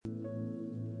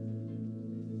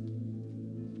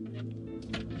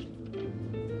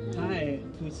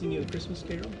me sing you a Christmas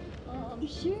carol?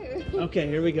 Sure. Okay,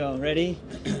 here we go. Ready?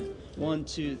 1,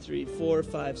 2, 3, 4,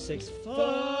 5, 6. Fall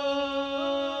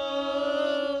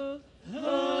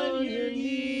on your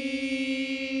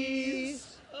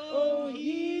knees. Oh,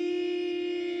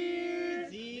 hear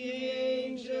the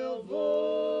angel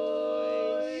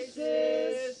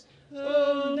voices.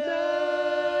 Oh, night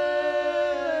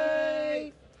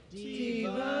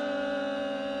divine.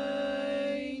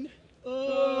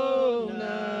 Oh,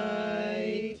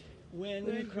 night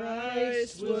when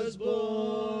Christ was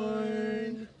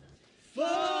born.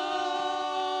 Fall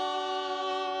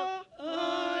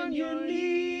on your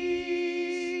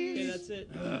knees. Okay, that's it.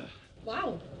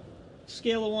 Wow.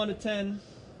 Scale of 1 to 10.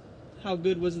 How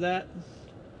good was that?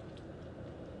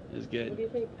 It was What do good. you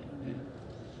think?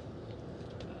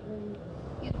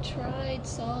 You tried,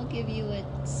 so I'll give you a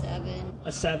 7.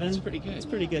 A 7? That's pretty good. It's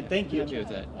pretty good. Thank you. Happy with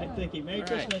that. Thank you. Merry All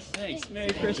right. Christmas. Thanks. Merry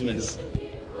Christmas.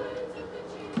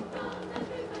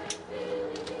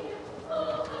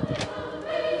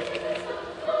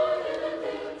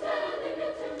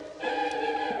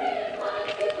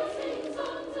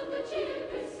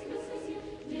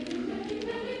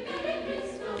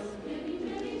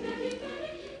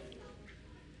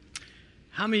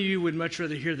 How many of you would much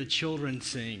rather hear the children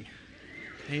sing?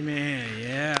 Amen.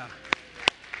 Yeah.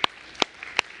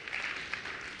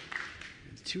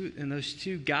 And those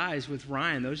two guys with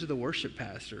Ryan, those are the worship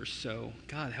pastors. So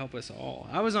God help us all.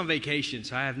 I was on vacation,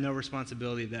 so I have no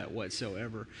responsibility of that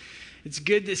whatsoever. It's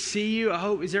good to see you. I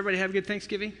hope, is everybody have a good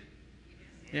Thanksgiving?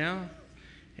 Yeah?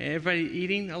 Everybody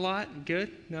eating a lot?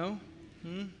 Good? No?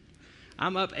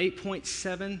 I'm up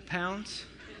 8.7 pounds.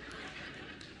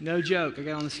 No joke. I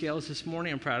got on the scales this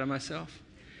morning. I'm proud of myself.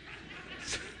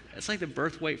 That's like the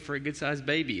birth weight for a good-sized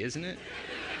baby, isn't it?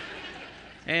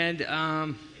 And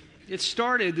it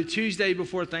started the Tuesday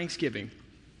before Thanksgiving.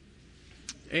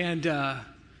 And the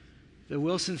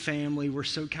Wilson family were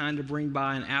so kind to bring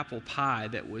by an apple pie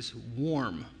that was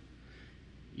warm.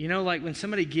 You know, like when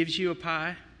somebody gives you a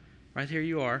pie, right here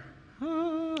you are.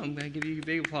 Oh, I'm going to give you a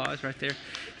big applause right there.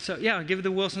 So, yeah, give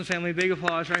the Wilson family a big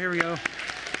applause. Right here we go.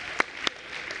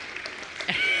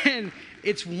 And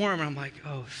it's warm, and I'm like,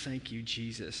 oh, thank you,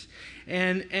 Jesus.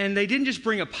 And they didn't just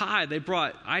bring a pie, they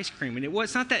brought ice cream. And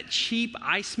it's not that cheap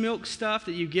ice milk stuff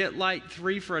that you get like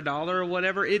 3 for $1 or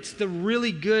whatever. It's the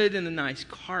really good and the nice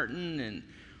carton, and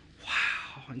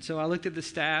wow. And so I looked at the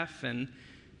staff, and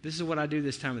this is what I do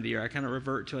this time of the year. I kind of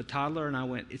revert to a toddler, and I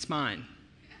went, it's mine.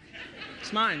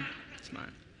 It's mine. It's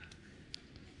mine.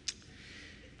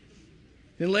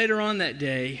 Then later on that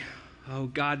day, oh,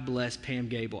 God bless Pam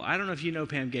Gable. I don't know if you know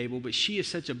Pam Gable, but she is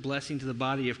such a blessing to the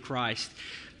body of Christ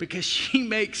because she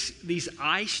makes these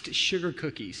iced sugar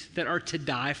cookies that are to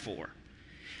die for.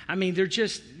 I mean, they're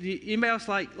just, anybody else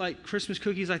like Christmas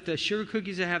cookies, like the sugar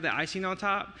cookies that have the icing on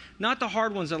top? Not the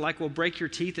hard ones that like will break your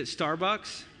teeth at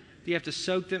Starbucks. You have to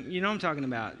soak them. You know what I'm talking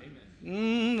about.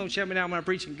 Don't shut me down when I'm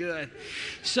preaching good.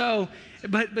 So,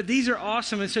 but these are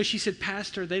awesome. And so she said,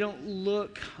 Pastor, they don't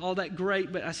look all that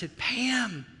great. But I said,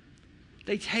 Pam,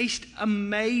 they taste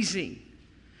amazing.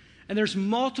 And there's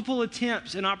multiple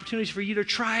attempts and opportunities for you to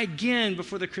try again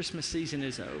before the Christmas season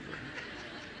is over.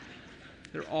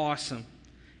 They're awesome.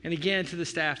 And again, to the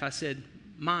staff, I said,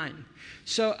 mine.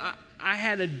 So I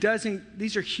had a dozen.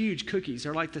 These are huge cookies.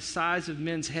 They're like the size of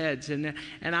men's heads. And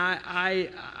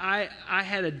I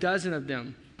had a dozen of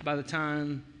them by the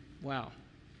time, wow.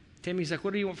 Tammy's like,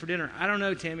 what do you want for dinner? I don't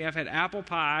know, Tammy. I've had apple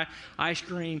pie, ice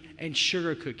cream, and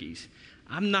sugar cookies.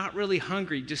 I'm not really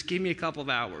hungry. Just give me a couple of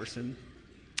hours.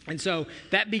 And so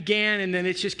that began, and then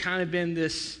it's just kind of been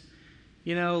this,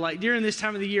 you know, like during this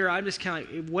time of the year, I'm just kind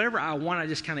of, whatever I want, I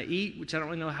just kind of eat, which I don't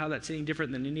really know how that's any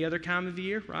different than any other time of the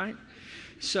year, right?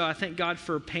 So I thank God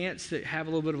for pants that have a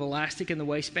little bit of elastic in the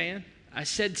waistband. I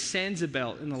said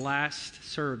Sansabelt in the last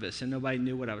service, and nobody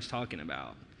knew what I was talking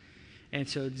about. And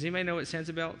so, does anybody know what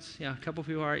Sansabelts? Yeah, a couple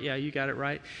people are. Yeah, you got it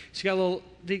right. So, you got a little.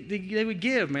 They would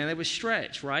give, man. They would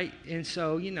stretch, right? And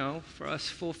so, you know, for us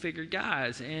full-figured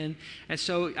guys, and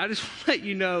so I just want to let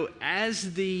you know,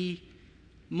 as the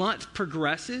month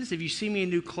progresses, if you see me in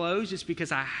new clothes, it's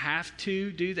because I have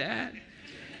to do that.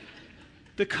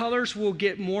 The colors will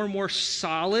get more and more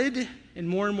solid and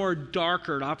more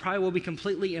darker. I probably will be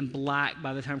completely in black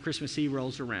by the time Christmas Eve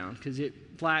rolls around, because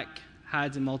black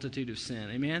hides a multitude of sin.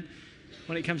 Amen.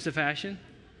 When it comes to fashion,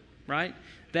 right?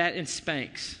 That and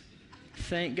Spanx.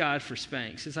 Thank God for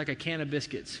Spanx. It's like a can of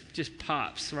biscuits. Just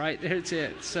pops, right? That's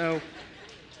it. So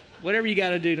whatever you got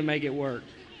to do to make it work.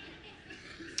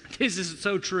 This is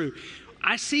so true.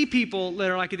 I see people that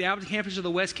are like at the Alberton campus or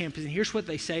the West campus, and here's what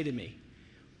they say to me.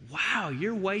 Wow,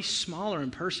 you're way smaller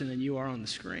in person than you are on the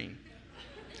screen.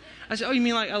 I said, oh, you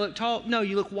mean like I look tall? No,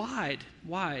 you look wide.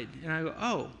 And I go,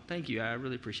 oh, thank you. I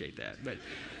really appreciate that. But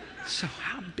so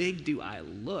how big do I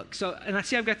look? So, and I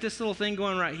see I've got this little thing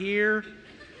going right here.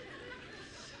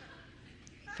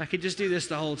 If I could just do this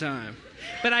the whole time.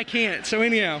 But I can't. So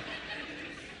anyhow,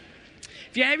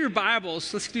 if you have your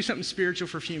Bibles, let's do something spiritual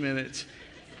for a few minutes.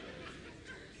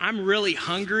 I'm really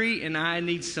hungry and I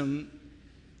need some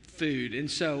food. And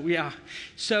so, yeah.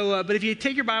 So, but if you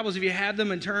take your Bibles, if you have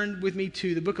them, and turn with me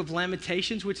to the book of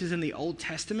Lamentations, which is in the Old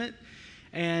Testament.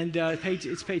 And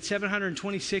it's page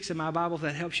 726 in my Bible, if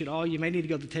that helps you at all. You may need to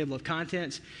go to the table of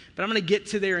contents. But I'm going to get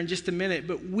to there in just a minute.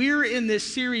 But we're in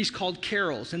this series called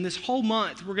Carols. And this whole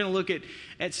month, we're going to look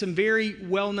at some very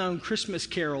well-known Christmas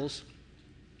carols.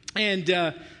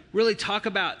 And really talk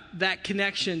about that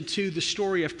connection to the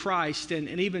story of Christ and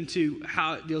even to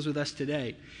how it deals with us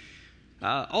today.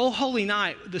 O Holy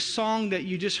Night, the song that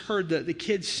you just heard the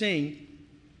kids sing,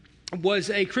 was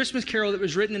a Christmas carol that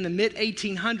was written in the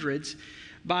mid-1800s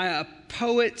by a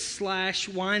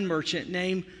poet/wine merchant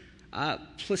named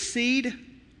Placide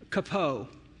Cappeau.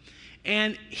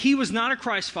 And he was not a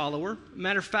Christ follower.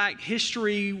 Matter of fact,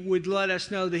 history would let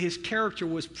us know that his character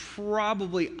was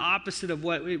probably opposite of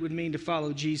what it would mean to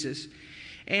follow Jesus.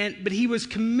 But he was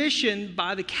commissioned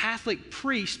by the Catholic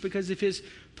priest because of his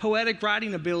poetic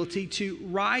writing ability to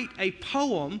write a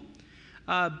poem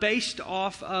based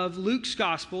off of Luke's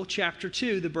Gospel, chapter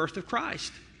 2, the birth of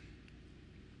Christ.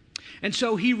 And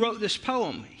so he wrote this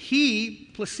poem.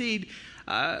 Placide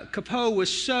Cappeau, was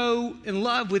so in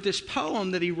love with this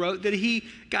poem that he wrote that he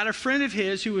got a friend of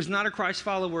his who was not a Christ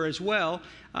follower as well,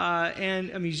 and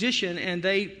a musician, and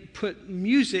they put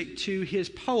music to his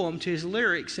poem, to his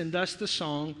lyrics, and thus the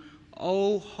song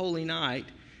 "O Holy Night"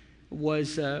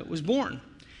 was born.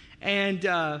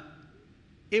 And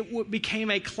it became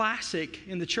a classic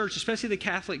in the church, especially the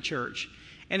Catholic Church.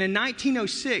 And in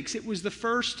 1906, it was the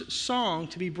first song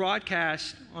to be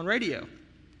broadcast on radio.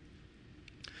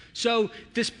 So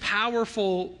this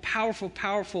powerful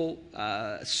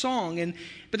song.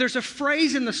 But there's a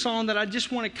phrase in the song that I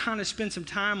just want to kind of spend some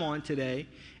time on today.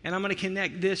 And I'm going to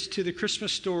connect this to the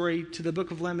Christmas story, to the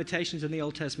book of Lamentations in the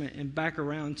Old Testament, and back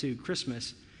around to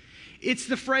Christmas. It's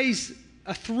the phrase,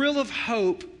 a thrill of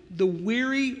hope, the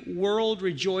weary world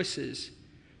rejoices,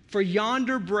 for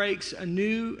yonder breaks a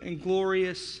new and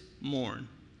glorious morn.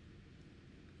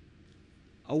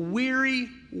 A weary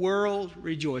world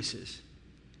rejoices.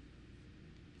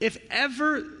 If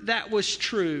ever that was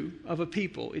true of a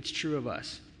people, it's true of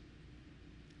us.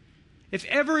 If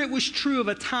ever it was true of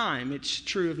a time, it's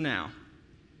true of now.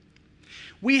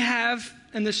 We have,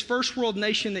 in this first world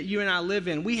nation that you and I live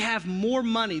in, we have more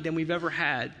money than we've ever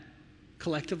had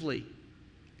collectively.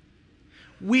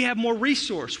 We have more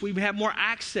resource. We have more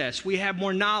access. We have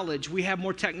more knowledge. We have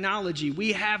more technology.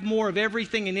 We have more of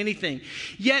everything and anything.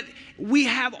 Yet we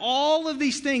have all of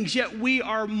these things, yet we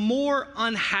are more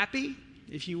unhappy,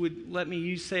 if you would let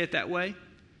me say it that way.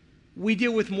 We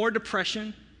deal with more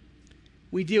depression.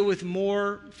 We deal with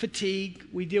more fatigue.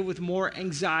 We deal with more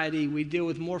anxiety. We deal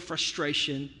with more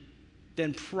frustration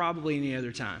than probably any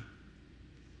other time.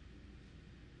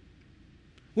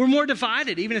 We're more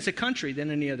divided, even as a country, than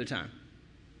any other time.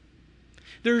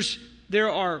 There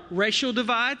are racial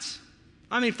divides.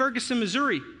 I mean, Ferguson,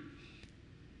 Missouri.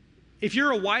 If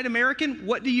you're a white American,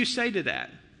 what do you say to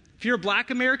that? If you're a black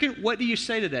American, what do you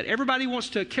say to that? Everybody wants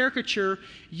to caricature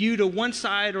you to one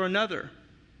side or another.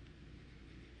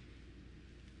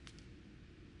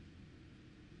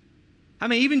 I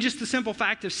mean, even just the simple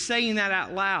fact of saying that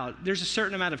out loud, there's a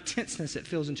certain amount of tenseness that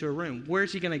fills into a room.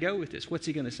 Where's he going to go with this? What's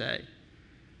he going to say?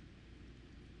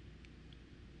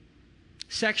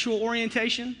 Sexual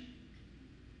orientation,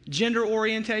 gender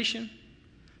orientation,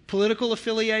 political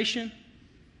affiliation,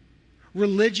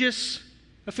 religious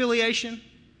affiliation.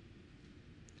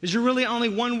 Is there really only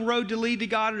one road to lead to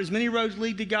God, or does many roads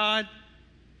lead to God?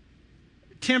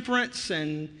 Temperance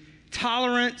and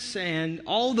tolerance and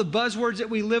all the buzzwords that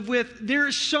we live with. There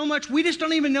is so much, we just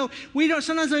don't even know,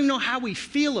 sometimes don't even know how we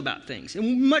feel about things,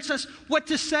 and much less what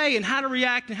to say and how to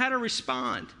react and how to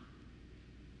respond.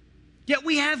 Yet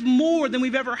we have more than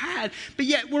we've ever had, but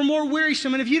yet we're more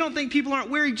wearisome. And if you don't think people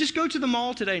aren't weary, just go to the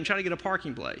mall today and try to get a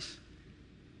parking place.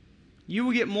 You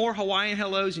will get more Hawaiian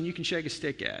hellos than you can shake a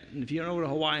stick at. And if you don't know what a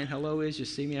Hawaiian hello is,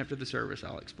 just see me after the service.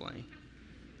 I'll explain.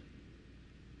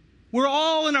 We're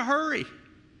all in a hurry.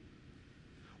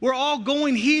 We're all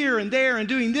going here and there and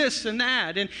doing this and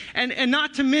that. And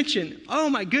not to mention, oh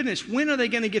my goodness, when are they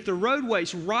going to get the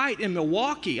roadways right in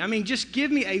Milwaukee? I mean, just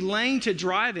give me a lane to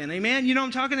drive in. Amen? You know what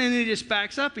I'm talking? And it just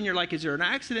backs up and you're like, is there an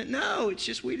accident? No, it's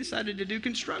just we decided to do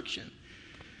construction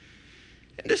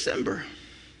in December.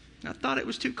 I thought it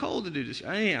was too cold to do this.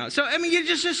 Anyhow, so, I mean, you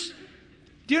just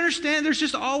do you understand? There's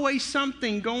just always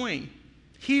something going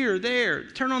here, there.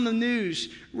 Turn on the news,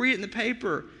 read it in the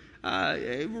paper,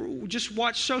 just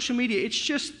watch social media. It's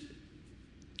just,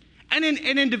 and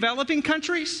in developing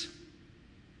countries,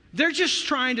 they're just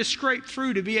trying to scrape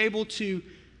through to be able to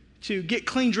get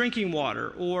clean drinking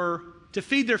water or to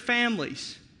feed their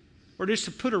families or just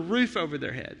to put a roof over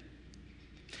their head.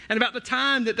 And about the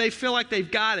time that they feel like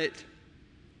they've got it,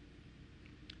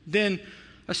 then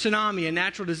a tsunami, a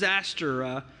natural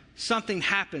disaster, something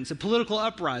happens, a political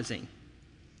uprising.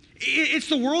 It's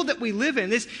the world that we live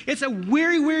in. It's a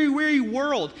weary, weary, weary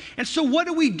world. And so what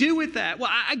do we do with that? Well,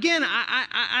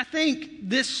 I think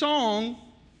this song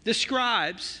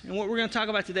describes, and what we're going to talk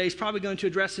about today is probably going to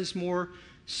address this more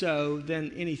so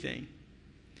than anything.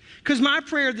 Because my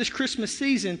prayer this Christmas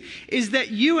season is that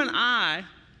you and I,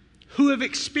 who have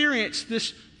experienced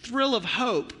this thrill of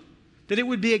hope, that it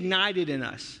would be ignited in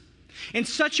us in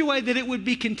such a way that it would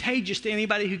be contagious to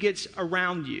anybody who gets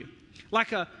around you.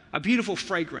 Like a beautiful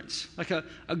fragrance, like a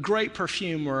great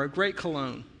perfume or a great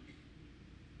cologne.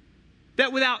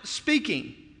 That without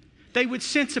speaking, they would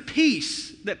sense a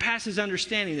peace that passes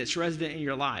understanding that's resident in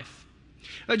your life.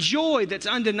 A joy that's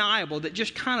undeniable that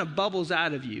just kind of bubbles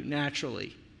out of you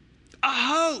naturally. A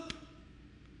hope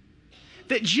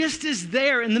that just is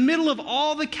there in the middle of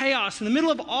all the chaos, in the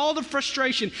middle of all the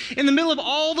frustration, in the middle of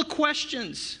all the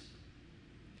questions.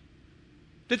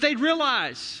 That they'd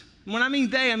realize, when I mean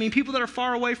they, I mean people that are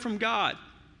far away from God.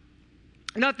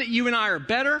 Not that you and I are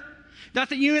better. Not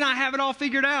that you and I have it all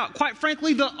figured out. Quite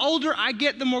frankly, the older I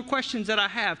get, the more questions that I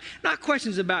have. Not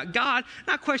questions about God,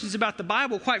 not questions about the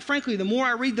Bible. Quite frankly, the more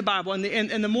I read the Bible and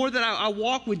the more that I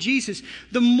walk with Jesus,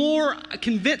 the more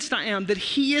convinced I am that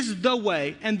He is the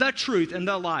way and the truth and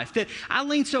the life. That I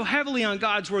lean so heavily on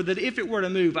God's word that if it were to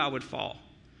move, I would fall.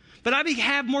 But I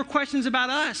have more questions about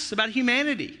us, about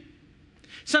humanity.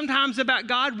 Sometimes about,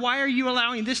 God, why are you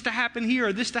allowing this to happen here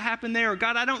or this to happen there? Or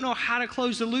God, I don't know how to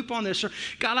close the loop on this. Or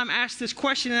God, I'm asked this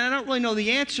question and I don't really know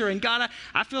the answer. And God,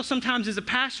 I feel sometimes as a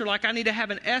pastor like I need to have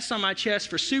an S on my chest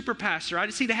for super pastor. I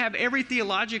just need to have every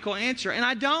theological answer. And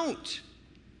I don't.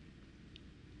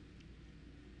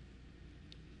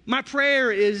 My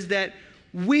prayer is that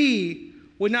we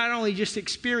would not only just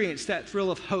experience that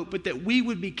thrill of hope, but that we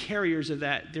would be carriers of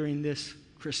that during this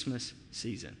Christmas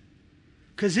season.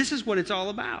 Because this is what it's all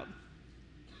about.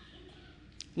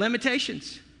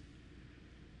 Lamentations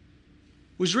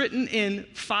was written in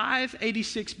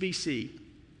 586 BC.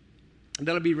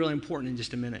 That'll be really important in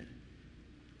just a minute.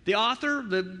 The author,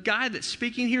 the guy that's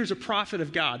speaking here, is a prophet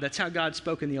of God. That's how God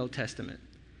spoke in the Old Testament.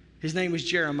 His name was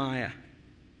Jeremiah.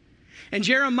 And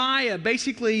Jeremiah,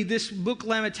 basically, this book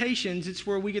Lamentations, it's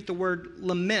where we get the word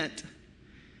lament.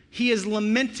 He is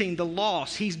lamenting the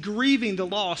loss. He's grieving the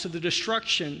loss of the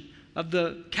destruction of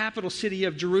the capital city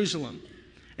of Jerusalem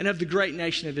and of the great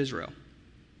nation of Israel.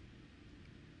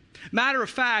 Matter of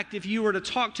fact, if you were to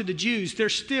talk to the Jews, they're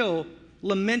still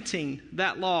lamenting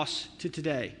that loss to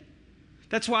today.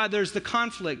 That's why there's the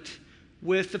conflict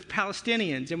with the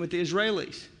Palestinians and with the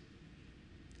Israelis.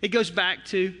 It goes back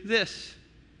to this.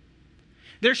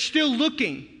 They're still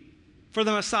looking for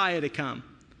the Messiah to come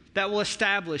that will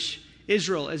establish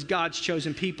Israel as God's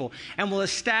chosen people and will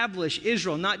establish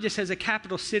Israel not just as a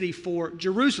capital city for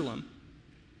Jerusalem,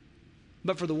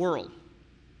 but for the world.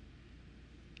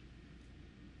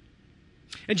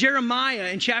 And Jeremiah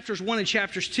in chapters 1 and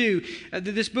chapters 2,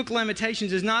 this book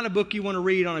Lamentations is not a book you want to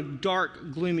read on a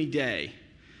dark, gloomy day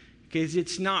because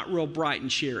it's not real bright and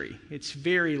cheery. It's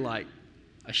very like,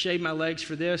 I shaved my legs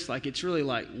for this. Like it's really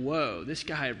like, whoa, this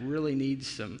guy really needs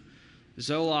some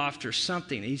Zoloft or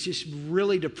something. He's just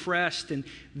really depressed and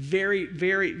very,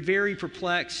 very, very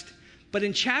perplexed. But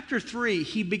in chapter 3,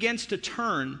 he begins to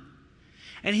turn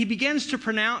and he begins to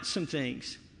pronounce some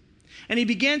things. And he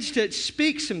begins to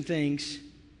speak some things.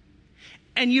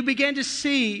 And you begin to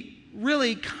see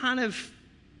really kind of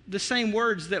the same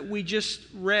words that we just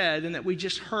read and that we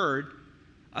just heard.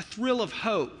 A thrill of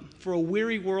hope for a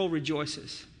weary world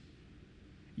rejoices.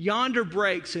 Yonder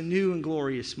breaks a new and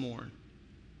glorious morn.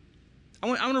 I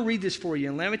want to read this for you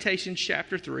in Lamentations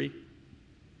chapter 3,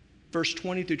 verse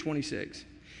 20 through 26.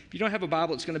 If you don't have a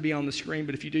Bible, it's going to be on the screen,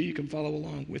 but if you do, you can follow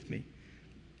along with me.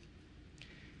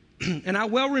 And I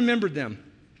well remembered them.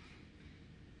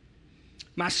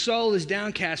 My soul is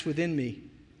downcast within me,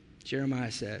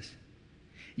 Jeremiah says.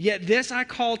 Yet this I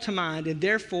call to mind, and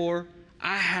therefore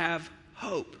I have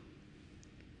hope.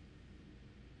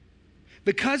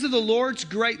 Because of the Lord's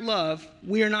great love,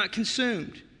 we are not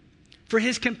consumed. For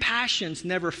His compassions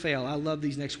never fail. I love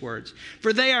these next words.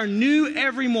 For they are new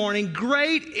every morning.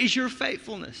 Great is your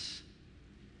faithfulness.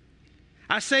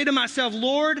 I say to myself, the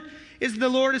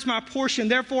Lord is my portion,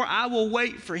 therefore I will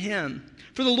wait for him.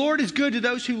 For the Lord is good to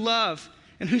those who love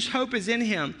and whose hope is in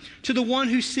him, to the one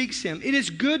who seeks him. It is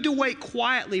good to wait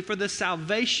quietly for the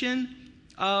salvation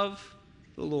of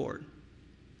the Lord.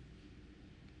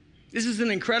 This is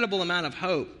an incredible amount of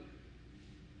hope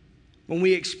when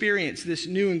we experience this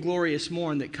new and glorious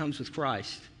morn that comes with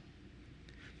Christ.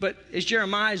 But as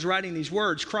Jeremiah is writing these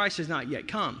words, Christ has not yet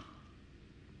come.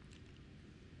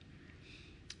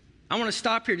 I want to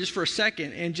stop here just for a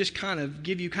second and just kind of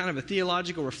give you kind of a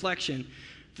theological reflection.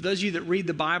 For those of you that read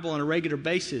the Bible on a regular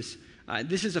basis,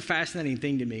 this is a fascinating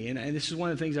thing to me. And this is one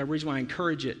of the things, the reason why I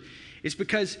encourage it. It's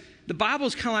because the Bible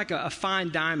is kind of like a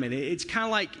fine diamond. It's kind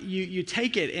of like you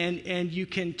take it and you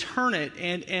can turn it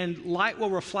and light will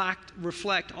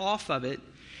reflect off of it.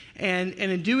 And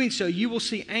in doing so, you will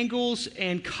see angles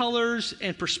and colors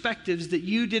and perspectives that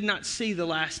you did not see the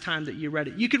last time that you read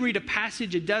it. You can read a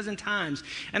passage a dozen times,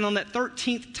 and on that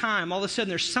 13th time, all of a sudden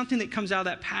there's something that comes out of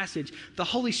that passage. The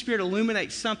Holy Spirit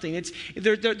illuminates something.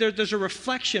 There's a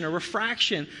reflection, a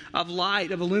refraction of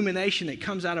light, of illumination that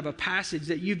comes out of a passage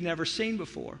that you've never seen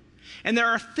before. And there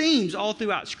are themes all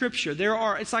throughout Scripture.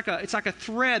 It's like a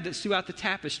thread that's throughout the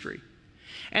tapestry.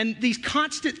 And these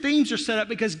constant themes are set up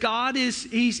because God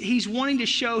he's wanting to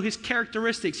show his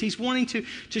characteristics. He's wanting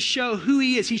to show who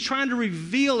he is. He's trying to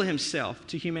reveal himself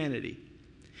to humanity.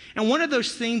 And one of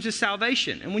those themes is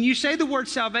salvation. And when you say the word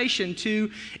salvation to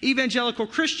evangelical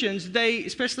Christians,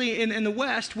 especially in the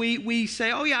West, we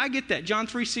say, oh yeah, I get that. John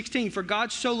 3:16, for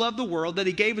God so loved the world that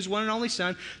he gave his one and only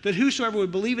Son, that whosoever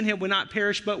would believe in him would not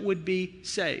perish but would be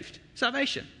saved.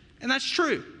 Salvation. And that's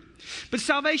true. But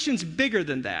salvation's bigger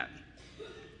than that.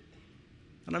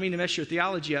 I don't mean to mess your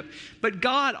theology up, but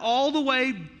God all the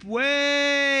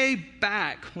way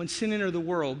back when sin entered the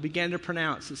world began to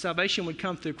pronounce that salvation would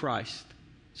come through Christ.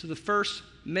 So the first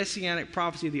messianic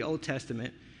prophecy of the Old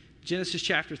Testament, Genesis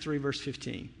chapter 3, verse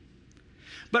 15.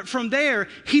 But from there,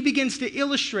 he begins to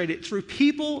illustrate it through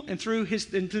people and through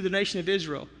the nation of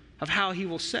Israel of how he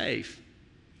will save.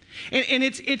 And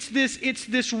it's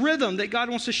this rhythm that God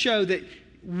wants to show that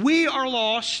we are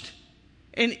lost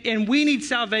and we need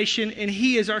salvation, and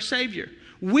he is our Savior.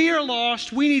 We are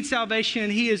lost, we need salvation,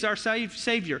 and he is our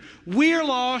Savior. We are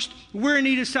lost, we're in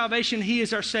need of salvation, he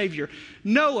is our Savior.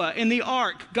 Noah in the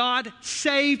ark, God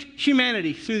saved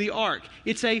humanity through the ark.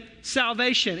 It's a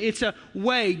salvation. It's a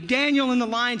way. Daniel in the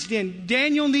lion's den.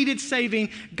 Daniel needed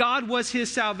saving. God was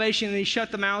his salvation, and he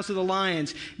shut the mouths of the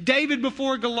lions. David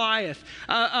before Goliath.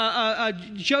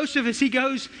 Joseph as he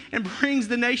goes and brings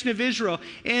the nation of Israel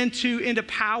into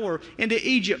power, into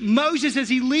Egypt. Moses as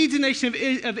he leads the nation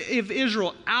of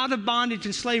Israel out of bondage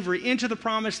and slavery into the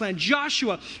promised land.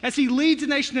 Joshua as he leads the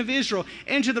nation of Israel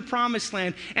into the promised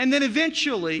land. And then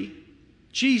eventually,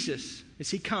 Jesus as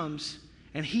he comes,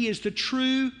 and he is the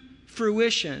true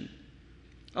fruition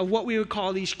of what we would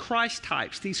call these Christ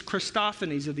types, these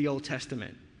Christophanies of the Old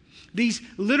Testament. These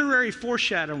literary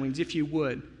foreshadowings, if you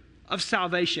would, of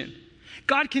salvation.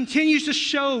 God continues to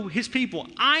show his people,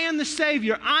 I am the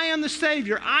Savior, I am the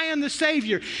Savior, I am the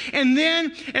Savior. And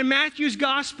then in Matthew's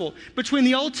gospel, between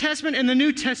the Old Testament and the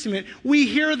New Testament, we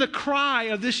hear the cry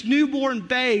of this newborn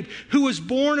babe who was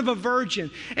born of a virgin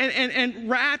and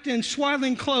wrapped in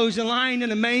swaddling clothes and lying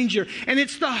in a manger. And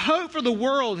it's the hope for the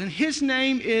world. And his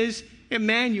name is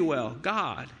Emmanuel.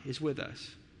 God is with us.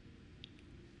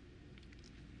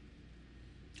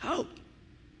 Hope.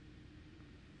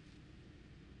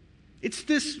 It's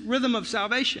this rhythm of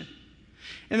salvation.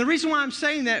 And the reason why I'm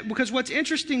saying that, because what's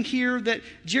interesting here that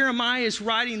Jeremiah is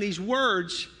writing these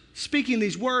words, speaking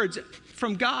these words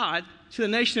from God to the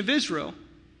nation of Israel,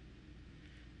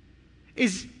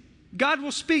 is God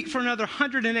will speak for another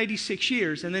 186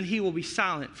 years, and then he will be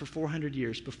silent for 400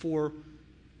 years before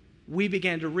we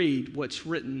began to read what's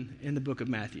written in the book of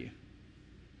Matthew.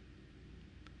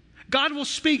 God will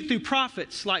speak through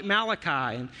prophets like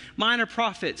Malachi and minor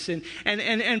prophets and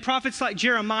prophets like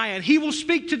Jeremiah, and he will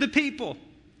speak to the people.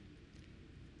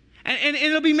 And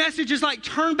it'll be messages like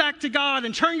turn back to God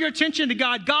and turn your attention to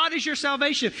God. God is your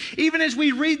salvation. Even as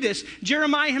we read this,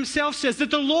 Jeremiah himself says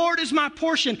that the Lord is my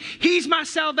portion. He's my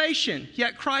salvation.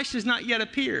 Yet Christ has not yet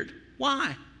appeared.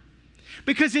 Why?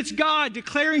 Because it's God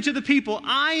declaring to the people,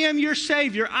 I am your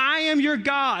Savior, I am your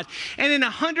God. And in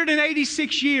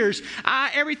 186 years,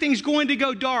 everything's going to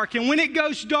go dark. And when it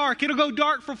goes dark, it'll go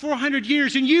dark for 400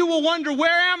 years. And you will wonder, where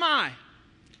am I?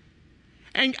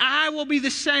 And I will be the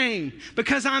same,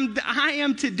 because I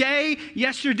am today,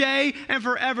 yesterday, and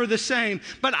forever the same.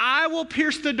 But I will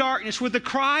pierce the darkness with the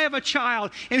cry of a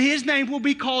child, and his name will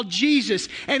be called Jesus.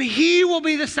 And he will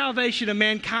be the salvation of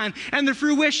mankind and the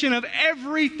fruition of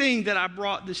everything that I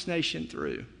brought this nation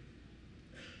through.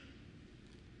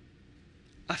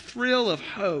 A thrill of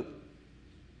hope.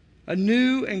 A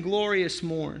new and glorious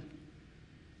morn.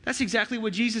 That's exactly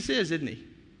what Jesus is, isn't he?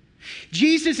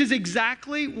 Jesus is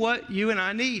exactly what you and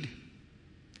I need.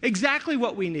 Exactly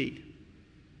what we need.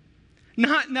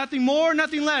 Nothing more,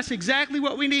 nothing less. Exactly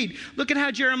what we need. Look at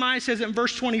how Jeremiah says it in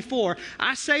verse 24.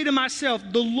 I say to myself,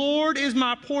 the Lord is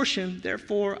my portion,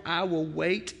 therefore I will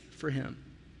wait for him.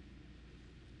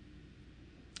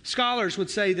 Scholars would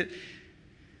say that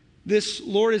this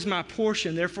Lord is my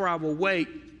portion, therefore I will wait,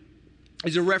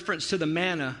 is a reference to the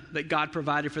manna that God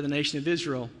provided for the nation of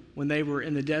Israel when they were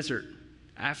in the desert,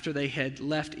 after they had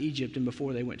left Egypt and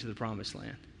before they went to the promised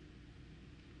land.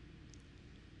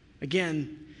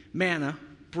 Again, manna,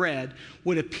 bread,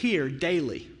 would appear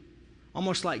daily,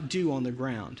 almost like dew on the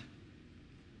ground.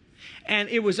 And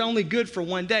it was only good for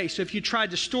one day. So if you tried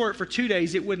to store it for 2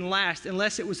 days, it wouldn't last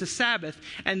unless it was a Sabbath.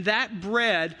 And that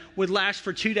bread would last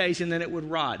for 2 days and then it would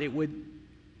rot. It would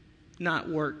not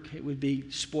work. It would be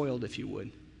spoiled, if you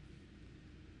would.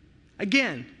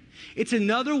 Again, it's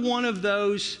another one of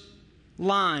those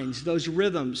lines, those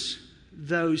rhythms,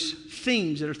 those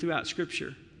themes that are throughout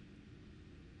Scripture.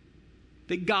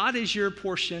 That God is your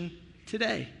portion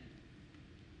today.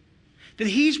 That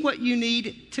he's what you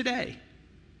need today.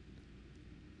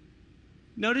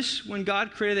 Notice when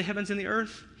God created the heavens and the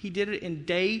earth, he did it in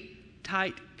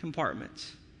day-tight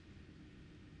compartments.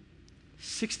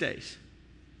 6 days.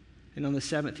 And on the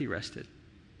seventh he rested.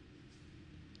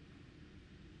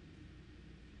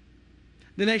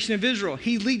 The nation of Israel,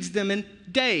 he leads them in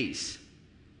days.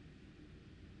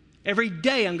 Every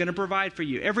day I'm going to provide for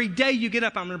you. Every day you get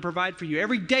up, I'm going to provide for you.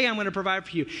 Every day I'm going to provide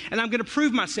for you. And I'm going to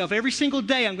prove myself. Every single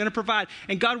day I'm going to provide.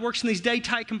 And God works in these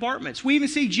day-tight compartments. We even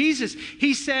see Jesus.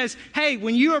 He says, hey,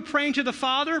 when you are praying to the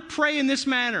Father, pray in this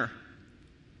manner.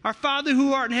 Our Father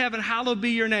who art in heaven, hallowed be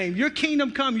your name. Your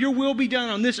kingdom come, your will be done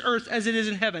on this earth as it is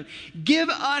in heaven. Give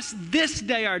us this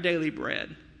day our daily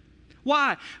bread.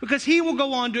 Why? Because he will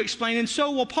go on to explain, and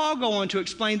so will Paul go on to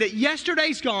explain, that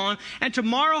yesterday's gone and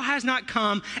tomorrow has not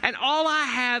come, and all I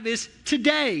have is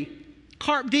today.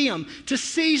 Carpe diem, to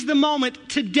seize the moment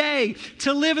today,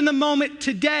 to live in the moment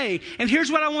today. And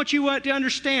here's what I want you to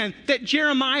understand, that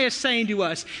Jeremiah is saying to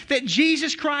us, that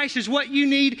Jesus Christ is what you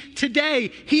need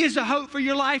today. He is the hope for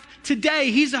your life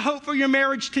today. He's the hope for your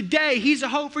marriage today. He's the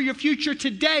hope for your future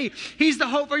today. He's the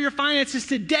hope for your finances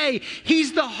today.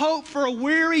 He's the hope for a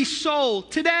weary soul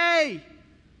today.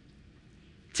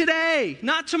 Today.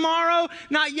 Not tomorrow,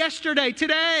 not yesterday,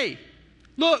 today.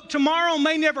 Look, tomorrow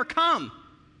may never come.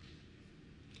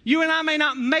 You and I may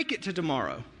not make it to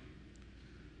tomorrow.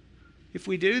 If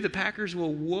we do, the Packers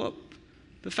will whoop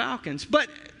the Falcons. But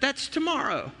that's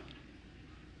tomorrow.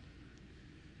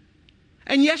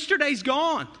 And yesterday's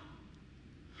gone.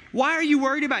 Why are you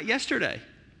worried about yesterday?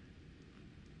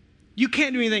 You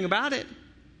can't do anything about it.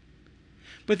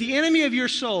 But the enemy of your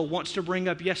soul wants to bring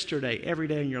up yesterday every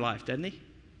day in your life, doesn't he?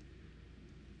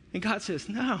 And God says,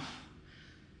 no.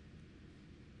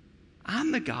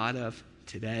 I'm the God of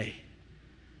today.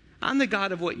 I'm the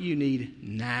God of what you need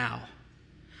now.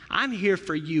 I'm here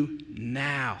for you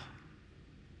now.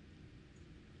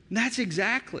 And that's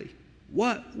exactly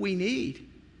what we need.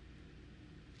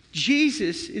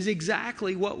 Jesus is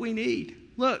exactly what we need.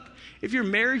 Look, if your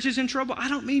marriage is in trouble, I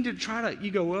don't mean to try to, you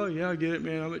go, well, yeah, I get it,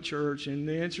 man. I'm at church and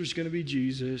the answer is going to be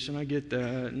Jesus and I get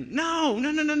that. No.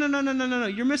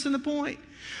 You're missing the point.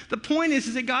 The point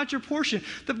is that God's your portion.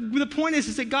 The point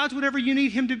is that God's whatever you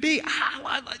need him to be.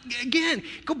 Again,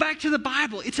 go back to the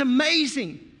Bible. It's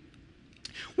amazing.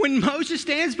 When Moses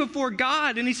stands before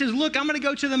God and he says, look, I'm going to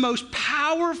go to the most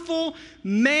powerful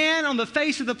man on the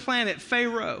face of the planet,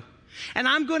 Pharaoh. And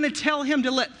I'm going to tell him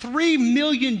to let 3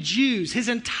 million Jews, his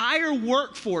entire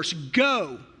workforce,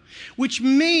 go. Which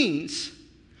means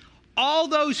all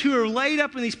those who are laid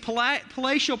up in these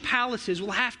palatial palaces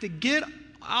will have to get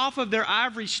off of their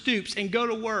ivory stoops and go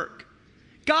to work.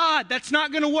 God, that's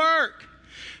not going to work.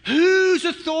 Whose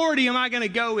authority am I going to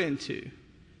go into? And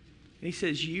he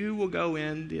says, you will go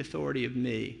in the authority of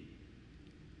me.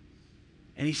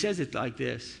 And he says it like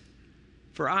this,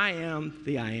 for I am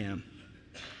the I am.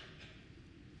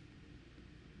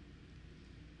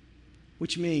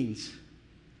 Which means,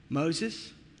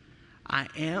 Moses, I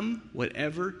am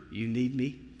whatever you need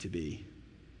me to be.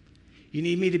 You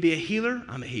need me to be a healer?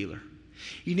 I'm a healer.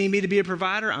 You need me to be a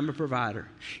provider? I'm a provider.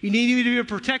 You need me to be a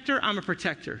protector? I'm a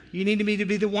protector. You need me to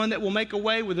be the one that will make a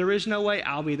way where there is no way?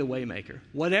 I'll be the way maker.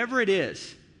 Whatever it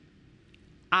is,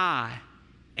 I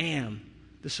am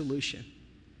the solution.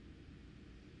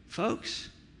 Folks,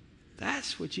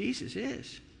 that's what Jesus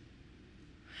is.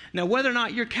 Now, whether or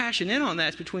not you're cashing in on that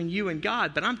is between you and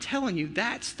God, but I'm telling you,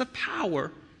 that's the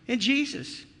power in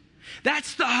Jesus.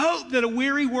 That's the hope that a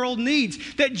weary world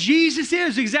needs, that Jesus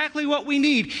is exactly what we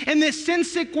need. In this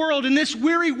sin-sick world, in this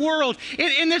weary world,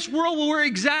 in this world where we're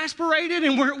exasperated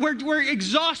and we're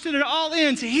exhausted at all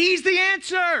ends, He's the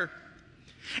answer.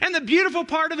 And the beautiful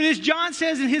part of it is John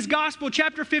says in his gospel,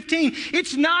 chapter 15,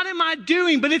 it's not in my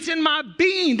doing, but it's in my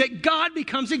being that God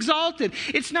becomes exalted.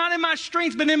 It's not in my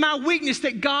strength, but in my weakness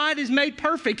that God is made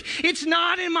perfect. It's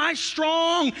not in my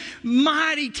strong,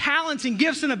 mighty talents and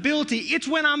gifts and ability. It's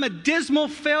when I'm a dismal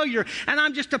failure and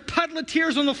I'm just a puddle of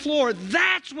tears on the floor.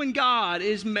 That's when God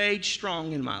is made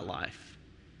strong in my life.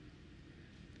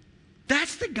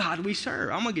 That's the God we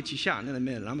serve. I'm going to get you shouting in a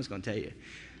minute. I'm just going to tell you.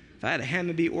 If I had a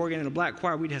Hammond B organ and a black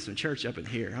choir, we'd have some church up in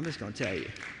here. I'm just going to tell you.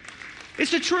 It's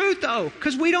the truth, though,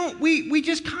 because we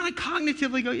just kind of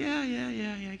cognitively go,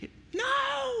 yeah.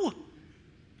 No!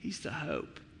 He's the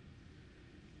hope.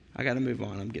 I got to move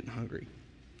on. I'm getting hungry.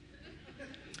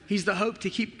 He's the hope to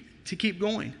keep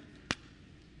going.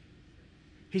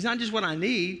 He's not just what I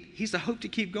need. He's the hope to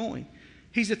keep going.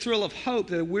 He's the thrill of hope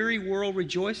that a weary world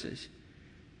rejoices.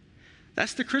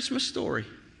 That's the Christmas story.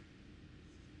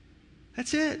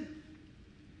 That's it.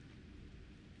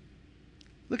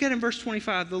 Look at it in verse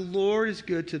 25. The Lord is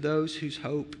good to those whose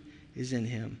hope is in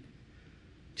Him,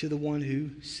 to the one who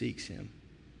seeks Him.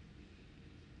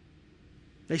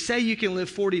 They say you can live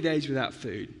 40 days without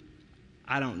food.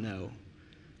 I don't know.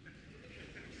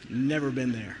 Never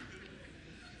been there.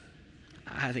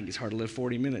 I think it's hard to live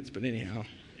 40 minutes, but anyhow.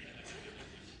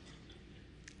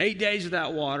 8 days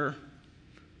without water,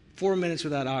 4 minutes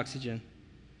without oxygen.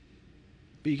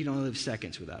 But you can only live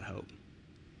seconds without hope.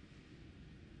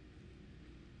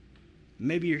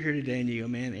 Maybe you're here today and you go,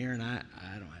 man, Aaron, I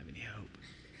don't have any hope.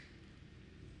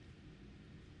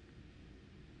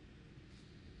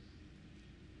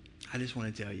 I just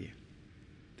want to tell you,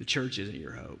 the church isn't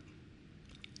your hope.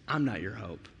 I'm not your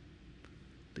hope,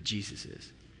 but Jesus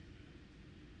is.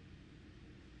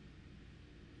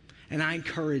 And I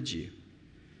encourage you,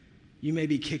 you may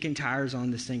be kicking tires on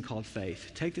this thing called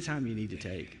faith. Take the time you need to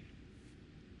take.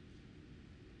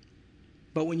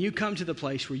 But when you come to the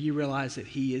place where you realize that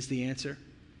He is the answer,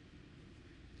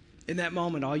 in that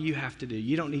moment, all you have to do,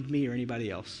 you don't need me or anybody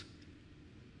else.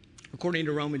 According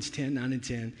to Romans 10, 9 and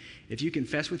 10, if you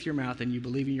confess with your mouth and you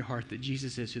believe in your heart that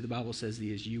Jesus is who the Bible says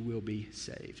He is, you will be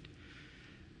saved.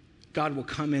 God will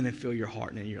come in and fill your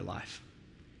heart and in your life.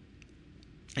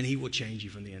 And He will change you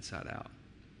from the inside out.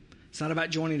 It's not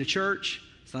about joining a church.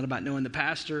 It's not about knowing the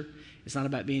pastor. It's not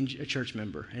about being a church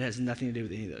member. It has nothing to do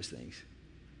with any of those things.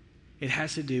 It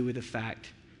has to do with the fact,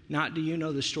 not do you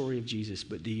know the story of Jesus,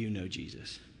 but do you know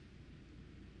Jesus?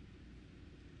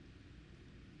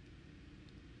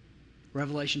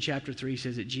 Revelation chapter 3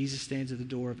 says that Jesus stands at the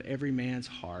door of every man's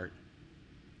heart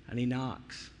and He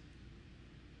knocks.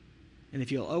 And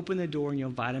if you'll open the door and you'll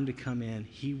invite Him to come in,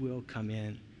 He will come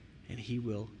in and He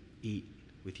will eat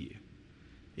with you.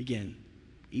 Again,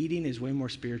 eating is way more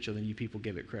spiritual than you people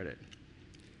give it credit.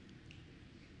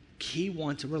 He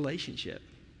wants a relationship.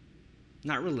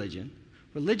 Not religion.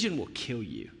 Religion will kill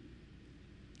you.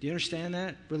 Do you understand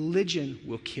that? Religion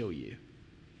will kill you.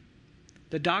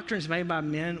 The doctrines made by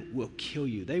men will kill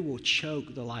you. They will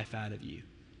choke the life out of you.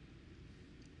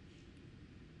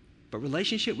 But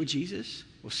relationship with Jesus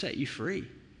will set you free.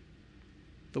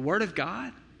 The Word of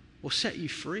God will set you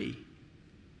free.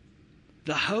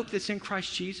 The hope that's in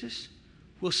Christ Jesus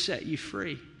will set you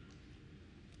free.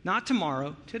 Not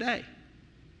tomorrow, today.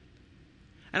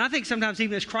 And I think sometimes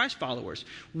even as Christ followers,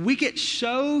 we get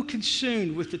so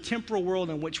consumed with the temporal world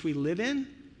in which we live in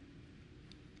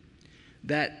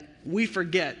that we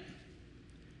forget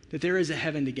that there is a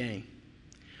heaven to gain.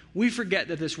 We forget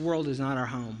that this world is not our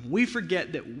home. We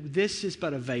forget that this is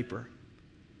but a vapor.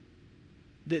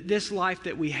 That this life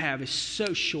that we have is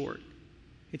so short.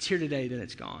 It's here today, then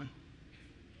it's gone.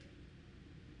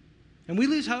 And we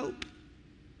lose hope.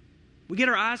 We get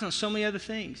our eyes on so many other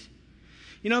things.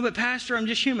 You know, but Pastor, I'm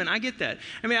just human. I get that.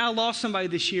 I mean, I lost somebody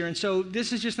this year, and so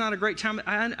this is just not a great time.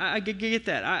 I get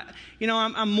that.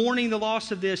 I'm mourning the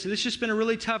loss of this. This has just been a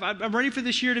really tough. I'm ready for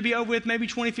this year to be over with. Maybe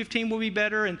 2015 will be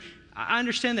better, and I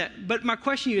understand that. But my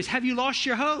question to you is, have you lost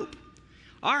your hope?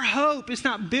 Our hope is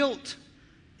not built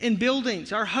in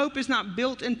buildings. Our hope is not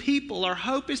built in people. Our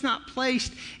hope is not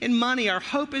placed in money. Our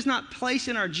hope is not placed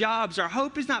in our jobs. Our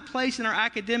hope is not placed in our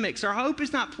academics. Our hope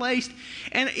is not placed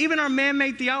in even our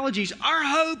man-made theologies. Our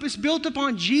hope is built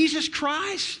upon Jesus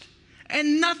Christ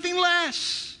and nothing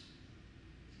less.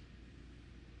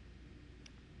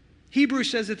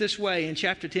 Hebrews says it this way in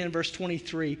chapter 10, verse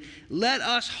 23. Let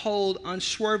us hold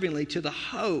unswervingly to the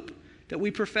hope that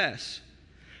we profess.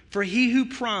 For he who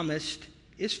promised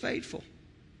is faithful.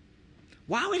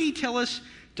 Why would he tell us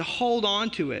to hold on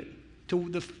to it, to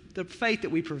the faith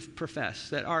that we profess,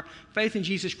 that our faith in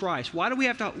Jesus Christ? Why do we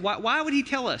have to? Why would he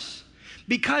tell us?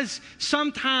 Because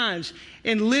sometimes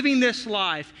in living this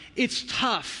life, it's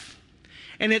tough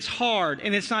and it's hard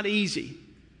and it's not easy.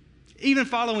 Even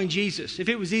following Jesus, if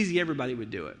it was easy, everybody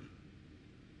would do it.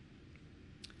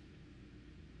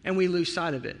 And we lose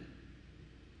sight of it.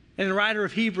 And the writer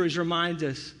of Hebrews reminds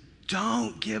us,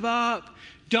 don't give up.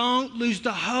 Don't lose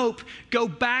the hope. Go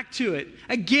back to it.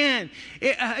 Again,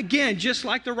 just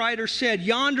like the writer said,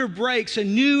 yonder breaks a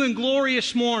new and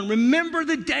glorious morn. Remember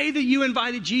the day that you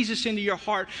invited Jesus into your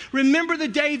heart. Remember the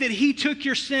day that he took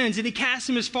your sins and he cast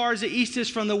them as far as the east is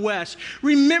from the west.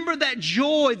 Remember that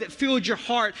joy that filled your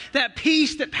heart, that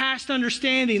peace that passed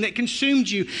understanding, that consumed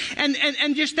you, and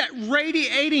just that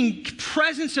radiating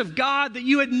presence of God that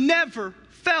you had never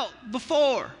felt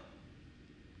before.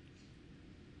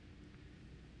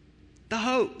 The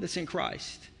hope that's in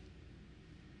Christ.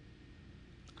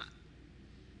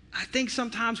 I think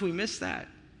sometimes we miss that.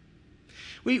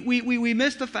 We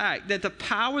miss the fact that the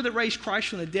power that raised Christ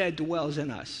from the dead dwells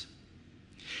in us.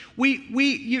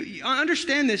 You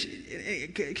understand this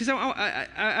because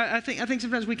I think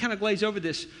sometimes we kind of glaze over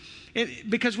this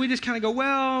because we just kind of go,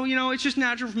 well, it's just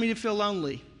natural for me to feel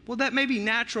lonely. Well, that may be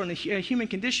natural in a human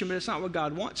condition, but it's not what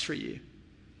God wants for you.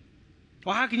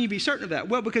 Well, how can you be certain of that?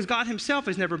 Well, because God himself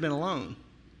has never been alone.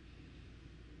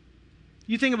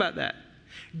 You think about that.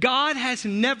 God has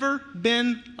never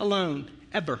been alone,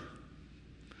 ever.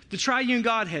 The triune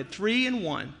Godhead, 3 in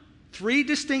 1. 3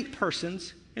 distinct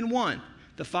persons in one.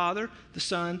 The Father, the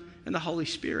Son, and the Holy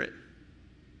Spirit.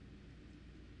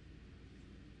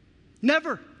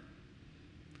 Never.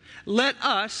 Let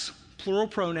us, plural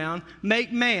pronoun,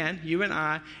 make man, you and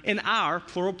I, in our,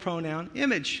 plural pronoun,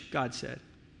 image, God said.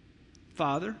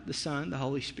 Father, the Son, the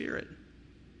Holy Spirit.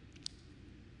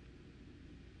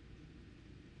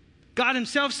 God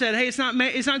himself said, hey, it's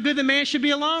not good that man should be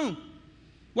alone.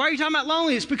 Why are you talking about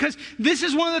loneliness? Because this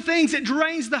is one of the things that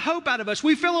drains the hope out of us.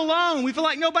 We feel alone. We feel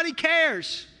like nobody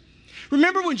cares.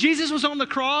 Remember when Jesus was on the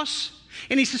cross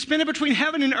and he's suspended between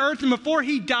heaven and earth, and before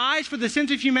he dies for the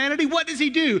sins of humanity, what does he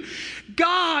do?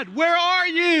 God, where are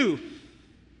you?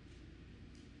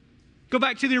 Go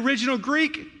back to the original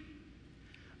Greek.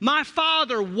 My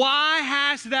Father, why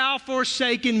hast thou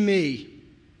forsaken me?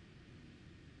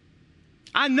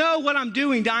 I know what I'm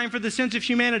doing, dying for the sins of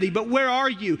humanity, but where are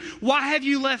you? Why have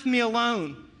you left me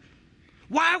alone?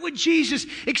 Why would Jesus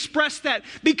express that?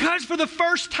 Because for the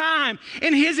first time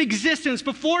in his existence,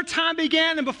 before time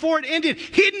began and before it ended,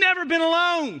 he'd never been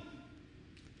alone.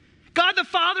 God the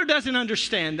Father doesn't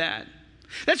understand that.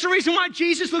 That's the reason why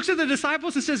Jesus looks at the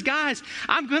disciples and says, guys,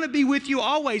 I'm going to be with you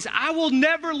always. I will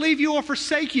never leave you or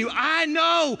forsake you. I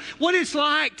know what it's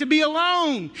like to be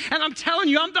alone. And I'm telling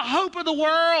you, I'm the hope of the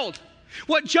world.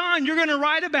 What, John, you're going to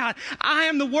write about, I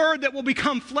am the Word that will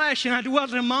become flesh and I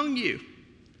dwell among you.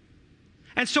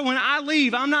 And so when I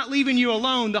leave, I'm not leaving you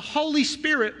alone. The Holy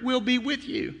Spirit will be with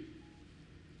you.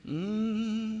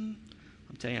 I'm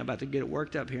telling you, I'm about to get it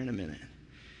worked up here in a minute.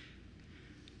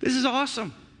 This is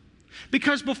awesome.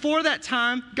 Because before that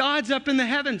time, God's up in the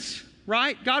heavens,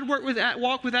 right? God walked with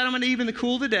Adam and Eve in the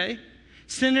cool of the day,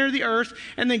 center of the earth,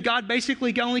 and then God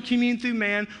basically only communed through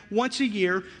man once a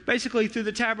year, basically through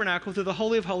the tabernacle, through the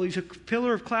Holy of Holies, a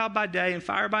pillar of cloud by day and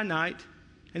fire by night,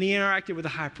 and he interacted with the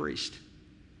high priest.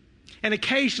 And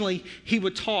occasionally, he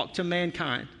would talk to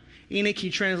mankind. Enoch, he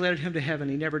translated him to heaven.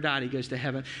 He never died. He goes to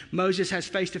heaven. Moses has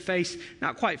face-to-face,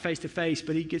 not quite face-to-face,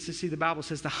 but he gets to see, the Bible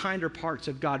says, the hinder parts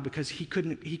of God because he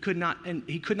could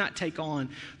not take on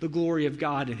the glory of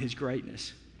God and his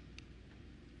greatness.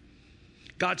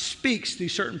 God speaks through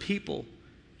certain people.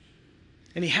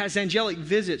 And he has angelic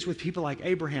visits with people like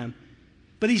Abraham.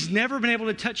 But he's never been able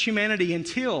to touch humanity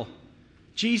until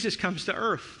Jesus comes to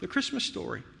earth, the Christmas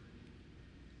story.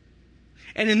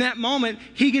 And in that moment,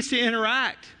 he gets to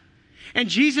interact. And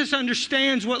Jesus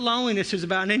understands what loneliness is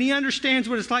about. And he understands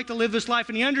what it's like to live this life.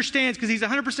 And he understands because he's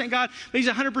 100% God, but he's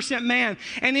 100% man.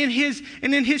 And in his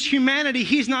humanity,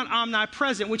 he's not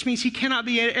omnipresent, which means he cannot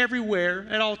be everywhere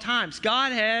at all times.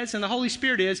 God has, and the Holy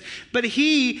Spirit is, but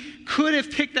he could have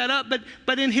picked that up.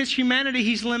 But in his humanity,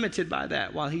 he's limited by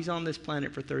that while he's on this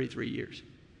planet for 33 years.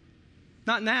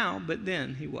 Not now, but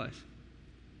then he was.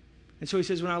 And so he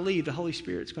says, when I leave, the Holy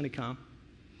Spirit's going to come.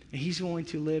 And he's going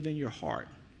to live in your heart.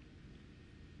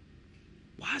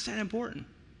 Why is that important?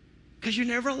 Because you're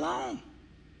never alone.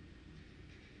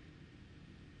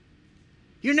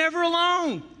 You're never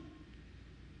alone.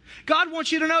 God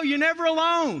wants you to know you're never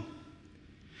alone.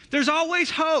 There's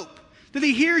always hope that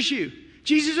he hears you.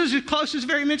 Jesus is as close as the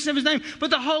very mention of his name,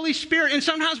 but the Holy Spirit, and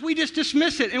sometimes we just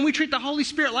dismiss it and we treat the Holy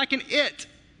Spirit like an it.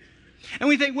 And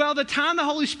we think, well, the time the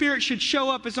Holy Spirit should show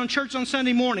up is on church on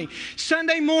Sunday morning.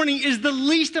 Sunday morning is the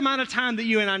least amount of time that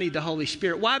you and I need the Holy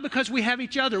Spirit. Why? Because we have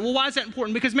each other. Well, why is that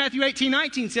important? Because Matthew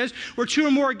 18:19 says, where two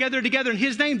or more are gathered together in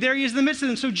his name, there he is in the midst of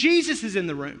them. So Jesus is in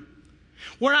the room.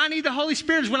 Where I need the Holy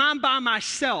Spirit is when I'm by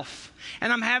myself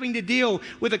and I'm having to deal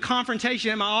with a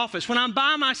confrontation in my office. When I'm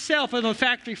by myself on the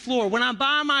factory floor. When I'm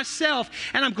by myself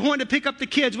and I'm going to pick up the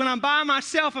kids. When I'm by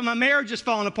myself and my marriage is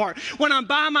falling apart. When I'm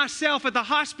by myself at the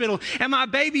hospital and my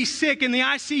baby's sick in the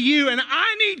ICU and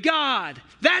I need God.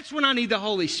 That's when I need the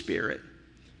Holy Spirit.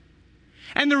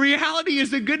 And the reality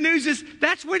is, the good news is,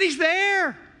 that's when he's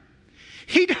there.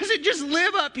 He doesn't just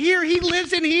live up here. He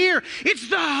lives in here. It's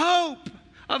the hope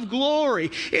of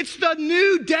glory. It's the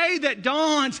new day that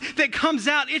dawns, that comes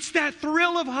out. It's that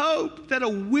thrill of hope that a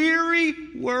weary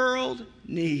world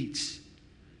needs.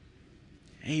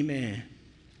 Amen.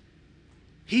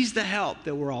 He's the help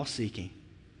that we're all seeking.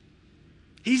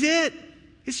 He's it.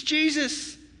 It's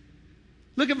Jesus.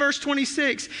 Look at verse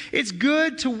 26. It's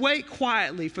good to wait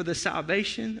quietly for the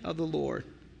salvation of the Lord.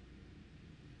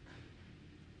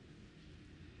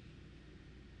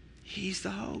 He's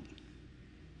the hope.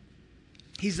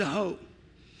 He's the hope.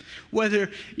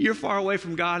 Whether you're far away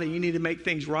from God and you need to make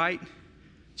things right,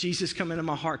 Jesus, come into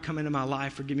my heart, come into my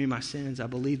life, forgive me my sins. I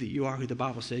believe that you are who the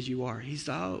Bible says you are. He's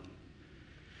the hope.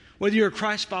 Whether you're a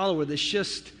Christ follower that's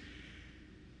just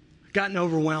gotten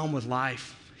overwhelmed with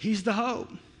life, he's the hope.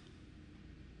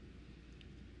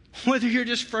 Whether you're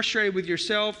just frustrated with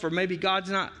yourself or maybe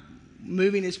God's not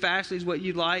moving as fast as what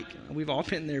you'd like, we've all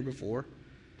been there before.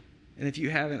 And if you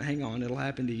haven't, hang on, it'll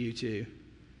happen to you too.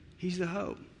 He's the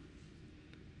hope.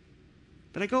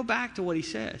 But I go back to what he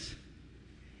says.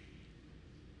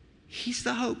 He's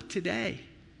the hope today.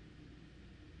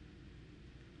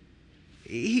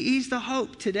 He's the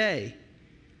hope today.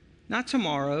 Not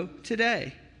tomorrow,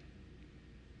 today.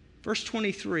 Verse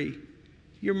 23.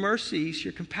 Your mercies,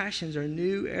 your compassions are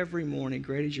new every morning.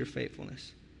 Great is your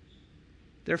faithfulness.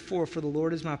 Therefore, for the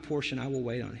Lord is my portion, I will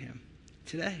wait on him.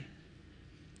 Today.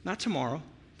 Not tomorrow,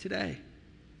 today.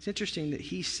 It's interesting that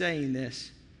he's saying this,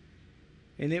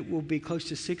 and it will be close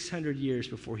to 600 years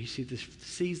before he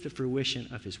sees the fruition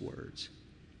of his words.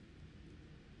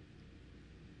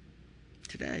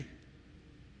 Today.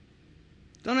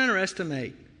 Don't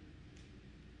underestimate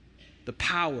the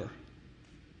power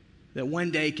that one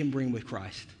day can bring with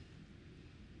Christ.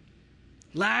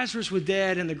 Lazarus was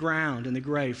dead in the ground, in the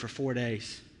grave for 4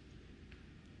 days.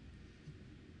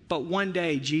 But one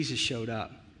day Jesus showed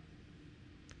up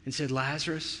and said,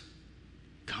 Lazarus,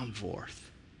 come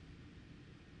forth.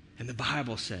 And the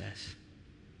Bible says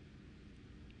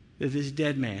that this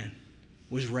dead man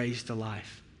was raised to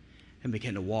life and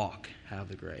began to walk out of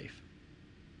the grave.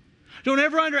 Don't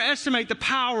ever underestimate the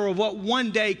power of what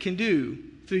one day can do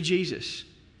through Jesus.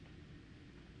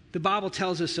 The Bible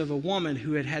tells us of a woman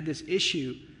who had had this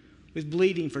issue with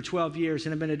bleeding for 12 years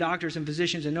and had been to doctors and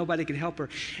physicians and nobody could help her.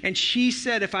 And she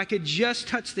said, if I could just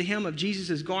touch the hem of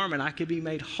Jesus' garment, I could be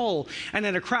made whole. And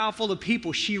in a crowd full of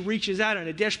people, she reaches out in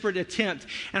a desperate attempt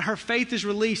and her faith is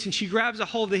released and she grabs a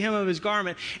hold of the hem of his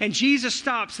garment. And Jesus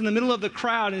stops in the middle of the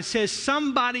crowd and says,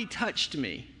 somebody touched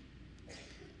me.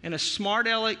 And a smart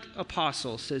aleck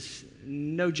apostle says,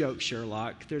 no joke,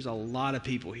 Sherlock. There's a lot of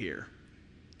people here.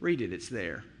 Read it, it's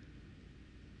there.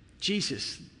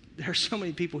 Jesus, there are so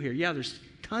many people here. Yeah, there's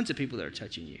tons of people that are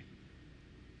touching you.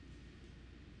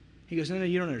 He goes, no,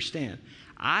 you don't understand.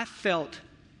 I felt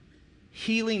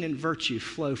healing and virtue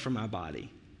flow from my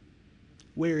body.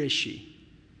 Where is she?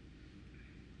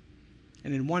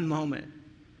 And in one moment,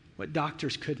 what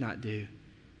doctors could not do,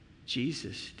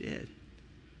 Jesus did.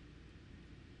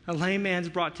 A lame man's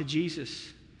brought to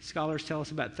Jesus. Scholars tell us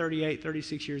about 38,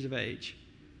 36 years of age.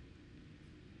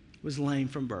 Was lame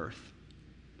from birth.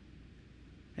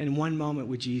 And in one moment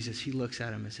with Jesus, he looks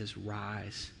at him and says,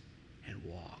 rise and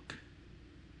walk.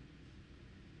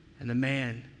 And the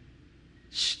man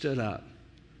stood up,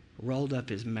 rolled up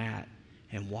his mat,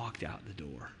 and walked out the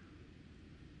door.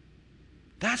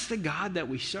 That's the God that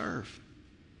we serve.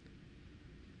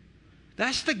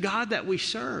 That's the God that we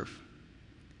serve.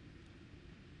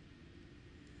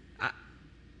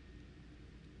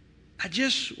 I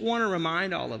just want to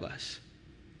remind all of us,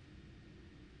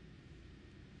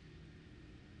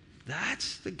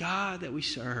 that's the God that we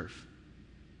serve.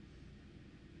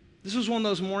 This was one of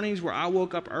those mornings where I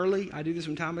woke up early. I do this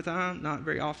from time to time, not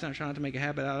very often. I try not to make a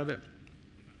habit out of it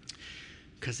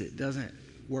because it doesn't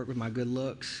work with my good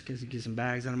looks, because it gets some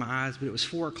bags out of my eyes. But it was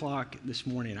 4 o'clock this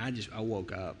morning. I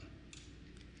woke up.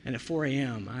 And at 4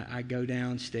 a.m., I go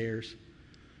downstairs,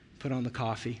 put on the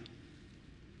coffee.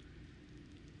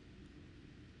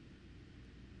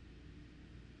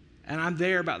 And I'm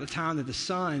there about the time that the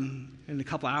sun in a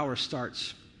couple hours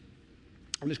starts.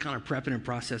 I'm just kind of prepping and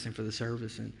processing for the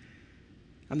service. And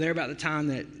I'm there about the time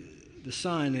that the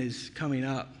sun is coming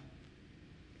up.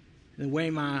 And the way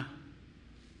my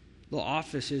little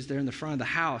office is there in the front of the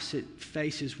house, it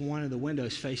faces, one of the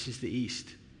windows faces the east.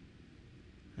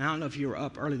 And I don't know if you were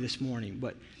up early this morning,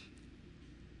 but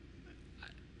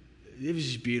it was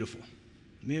just beautiful.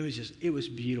 I mean, it was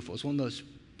beautiful. It was one of those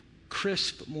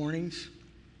crisp mornings.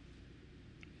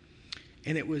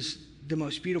 And it was the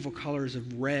most beautiful colors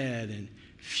of red and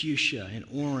fuchsia and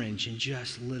orange, and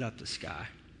just lit up the sky.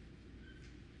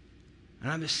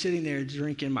 And I'm just sitting there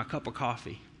drinking my cup of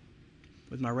coffee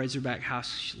with my Razorback house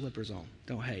slippers on.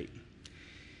 Don't hate.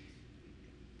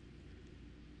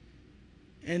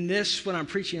 And this, what I'm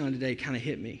preaching on today, kind of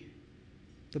hit me.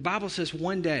 The Bible says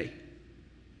one day,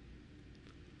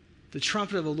 the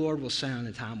trumpet of the Lord will sound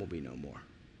and time will be no more.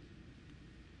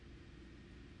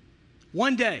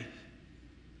 One day,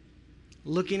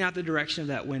 looking out the direction of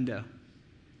that window,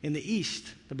 in the east,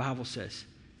 the Bible says,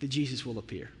 that Jesus will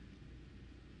appear.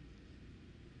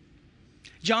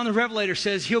 John the Revelator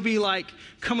says he'll be like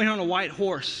coming on a white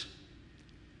horse.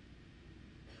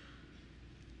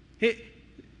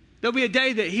 There'll be a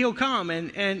day that he'll come,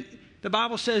 and the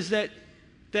Bible says that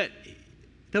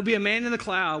there'll be a man in the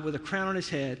cloud with a crown on his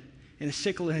head and a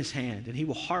sickle in his hand, and he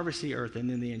will harvest the earth, and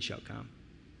then the end shall come.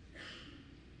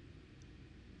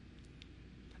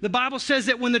 The Bible says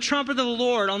that when the trumpet of the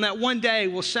Lord on that one day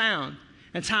will sound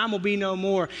and time will be no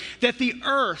more, that the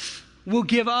earth will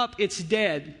give up its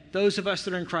dead, those of us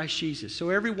that are in Christ Jesus. So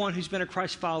everyone who's been a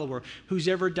Christ follower, who's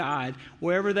ever died,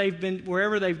 wherever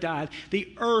they've died,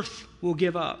 the earth will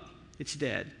give up its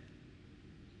dead.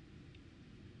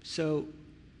 So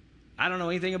I don't know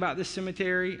anything about this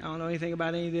cemetery. I don't know anything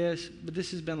about any of this, but this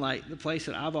has been like the place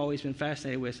that I've always been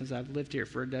fascinated with since I've lived here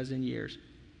for a dozen years.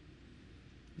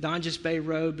 Donjas Bay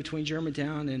Road between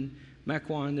Germantown and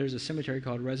Mequon, there's a cemetery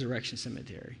called Resurrection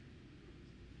Cemetery.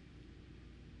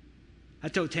 I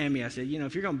told Tammy, I said,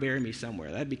 if you're going to bury me somewhere,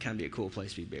 that'd be kind of be a cool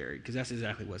place to be buried, because that's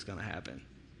exactly what's going to happen.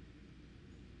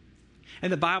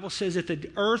 And the Bible says that the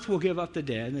earth will give up the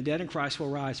dead, and the dead in Christ will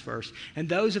rise first. And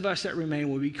those of us that remain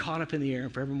will be caught up in the air,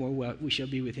 and forevermore we shall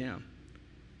be with him.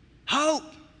 Hope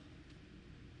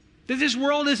that this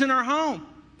world isn't our home.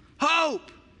 Hope.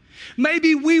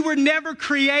 Maybe we were never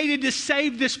created to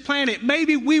save this planet.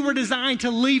 Maybe we were designed to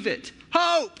leave it.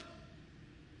 Hope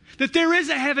that there is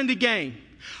a heaven to gain.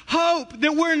 Hope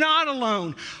that we're not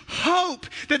alone. Hope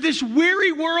that this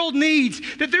weary world needs,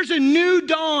 that there's a new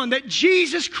dawn, that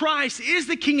Jesus Christ is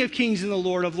the King of Kings and the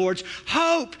Lord of Lords.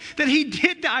 Hope that he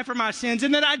did die for my sins,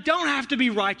 and that I don't have to be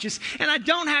righteous, and I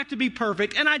don't have to be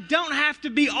perfect, and I don't have to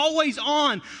be always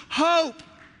on. Hope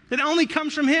that only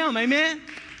comes from him. Amen?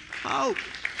 Hope.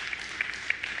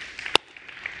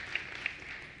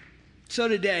 So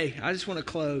today, I just want to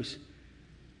close.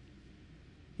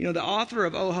 The author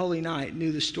of O Holy Night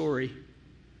knew the story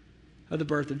of the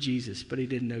birth of Jesus, but he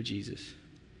didn't know Jesus.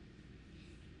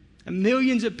 And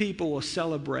millions of people will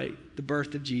celebrate the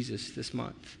birth of Jesus this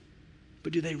month.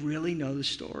 But do they really know the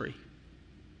story?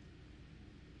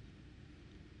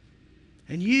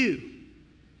 And you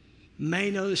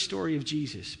may know the story of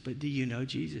Jesus, but do you know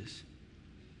Jesus?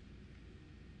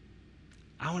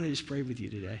 I want to just pray with you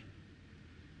today.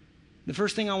 The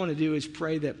first thing I want to do is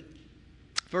pray that,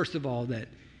 first of all, that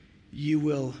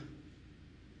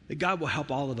God will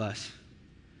help all of us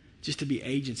just to be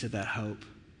agents of that hope.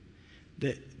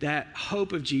 That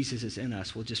hope of Jesus is in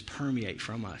us will just permeate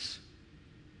from us.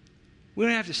 We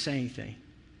don't have to say anything.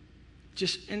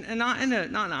 Just and not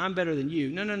I'm better than you.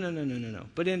 No.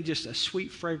 But in just a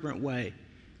sweet, fragrant way.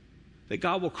 That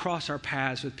God will cross our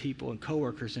paths with people and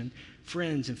coworkers and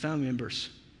friends and family members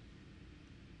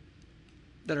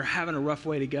that are having a rough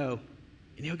way to go.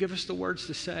 And he'll give us the words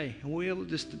to say, and we'll be able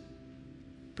just to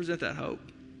present that hope.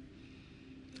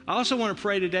 I also want to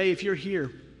pray today, if you're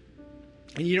here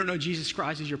and you don't know Jesus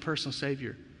Christ as your personal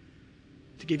Savior,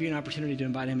 to give you an opportunity to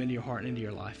invite him into your heart and into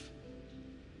your life.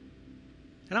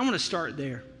 And I want to start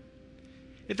there.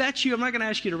 If that's you, I'm not going to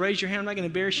ask you to raise your hand. I'm not going to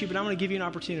embarrass you, but I'm going to give you an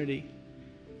opportunity.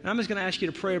 And I'm just going to ask you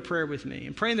to pray a prayer with me.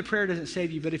 And praying the prayer doesn't save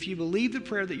you, but if you believe the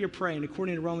prayer that you're praying,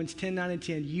 according to Romans 10, 9, and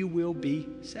 10, you will be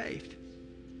saved.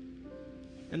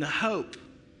 And the hope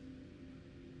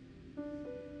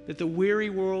that the weary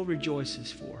world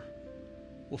rejoices for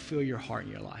will fill your heart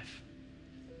and your life.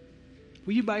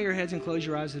 Will you bow your heads and close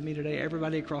your eyes with me today,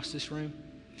 everybody across this room?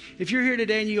 If you're here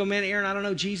today and you go, man, Aaron, I don't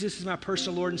know Jesus is my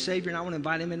personal Lord and Savior, and I want to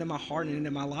invite him into my heart and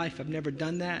into my life. I've never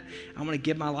done that. I want to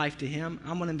give my life to him.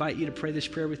 I'm going to invite you to pray this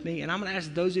prayer with me, and I'm going to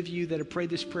ask those of you that have prayed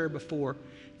this prayer before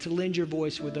to lend your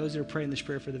voice with those that are praying this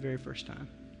prayer for the very first time.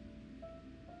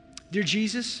 Dear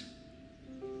Jesus,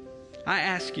 I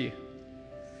ask you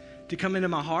to come into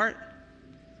my heart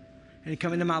and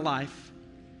come into my life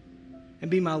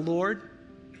and be my Lord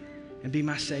and be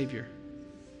my Savior.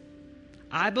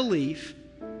 I believe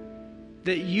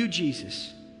that you,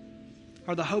 Jesus,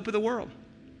 are the hope of the world.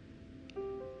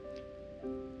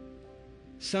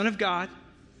 Son of God,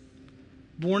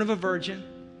 born of a virgin,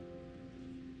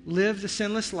 lived a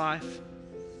sinless life,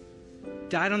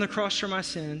 died on the cross for my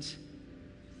sins,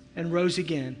 and rose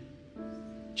again,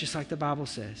 just like the Bible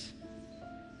says.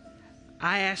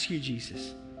 I ask you,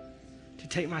 Jesus, to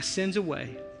take my sins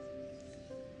away,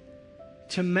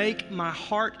 to make my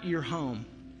heart your home,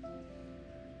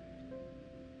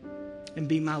 and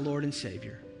be my Lord and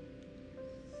Savior.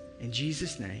 In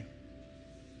Jesus' name,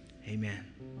 amen.